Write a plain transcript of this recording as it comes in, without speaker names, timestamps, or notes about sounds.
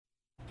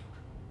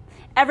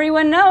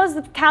Everyone knows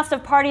the cast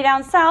of Party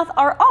Down South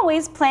are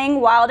always playing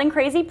wild and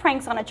crazy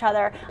pranks on each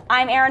other.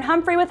 I'm Erin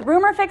Humphrey with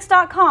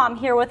RumorFix.com,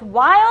 here with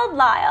Wild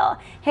Lyle.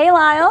 Hey,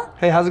 Lyle.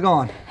 Hey, how's it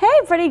going? Hey,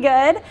 pretty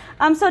good.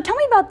 So tell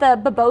me about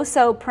the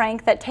Boudreaux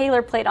prank that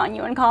Taylor played on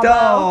you in Cabo.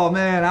 Oh,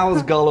 man, I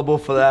was gullible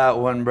for that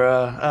one,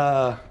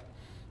 bruh.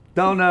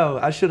 Don't know.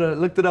 I should have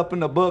looked it up in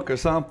the book or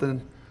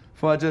something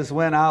before I just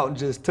went out and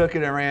just took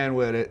it and ran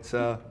with it.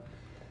 So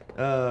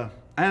I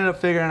ended up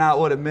figuring out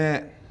what it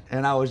meant.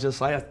 And I was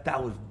just like,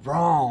 that was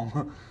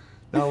wrong.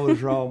 That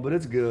was wrong, but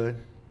it's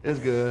good. It's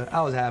good.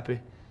 I was happy.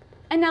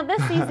 And now this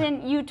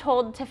season, you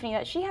told Tiffany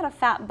that she had a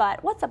fat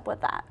butt. What's up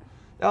with that?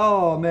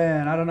 Oh,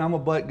 man, I don't know. I'm a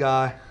butt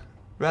guy.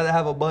 Rather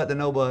have a butt than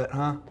no butt,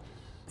 huh?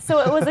 So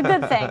it was a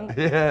good thing.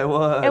 Yeah, it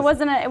was.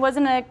 It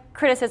wasn't a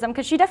criticism,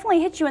 because she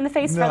definitely hit you in the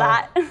face for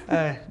that.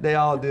 Hey, they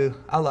all do.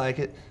 I like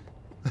it.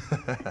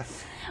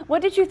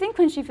 What did you think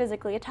when she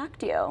physically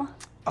attacked you?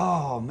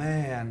 Oh,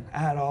 man, I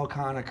had all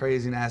kind of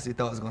crazy, nasty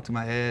thoughts going through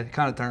my head. It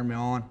kind of turned me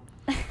on.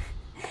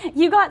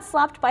 You got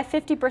slapped by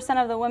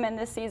 50% of the women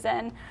this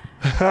season.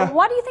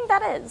 Why do you think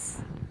that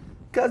is?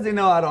 Because they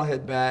know I don't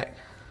hit back,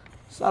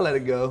 so I let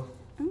it go.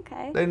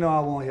 Okay. They know I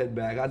won't hit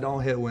back. I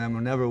don't hit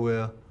women, never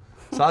will.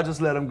 So I'll just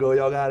let them go.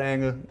 Y'all got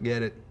anger,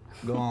 get it,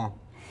 go on.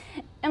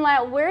 And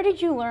Lyle, where did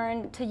you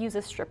learn to use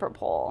a stripper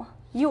pole?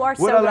 You are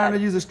so Where good. did I learn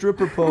to use a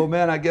stripper pole?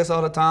 Man, I guess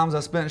all the times I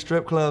spent in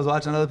strip clubs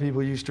watching other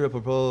people use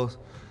stripper poles.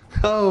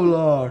 Oh,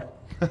 Lord.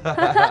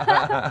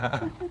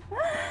 The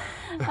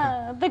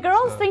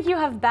girls think you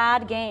have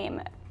bad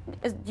game.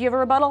 Do you have a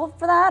rebuttal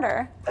for that,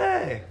 or?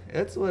 Hey,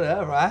 it's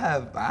whatever.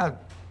 I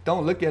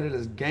don't look at it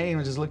as game.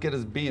 I just look at it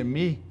as being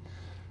me.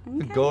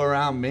 Okay. Go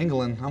around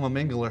mingling. I'm a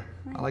mingler.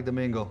 I like to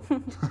mingle.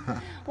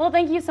 Well,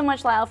 thank you so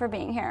much, Lyle, for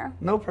being here.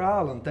 No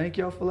problem. Thank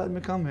y'all for letting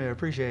me come here.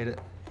 Appreciate it.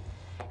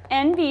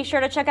 And be sure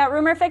to check out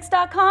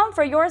RumorFix.com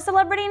for your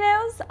celebrity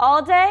news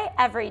all day,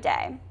 every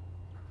day.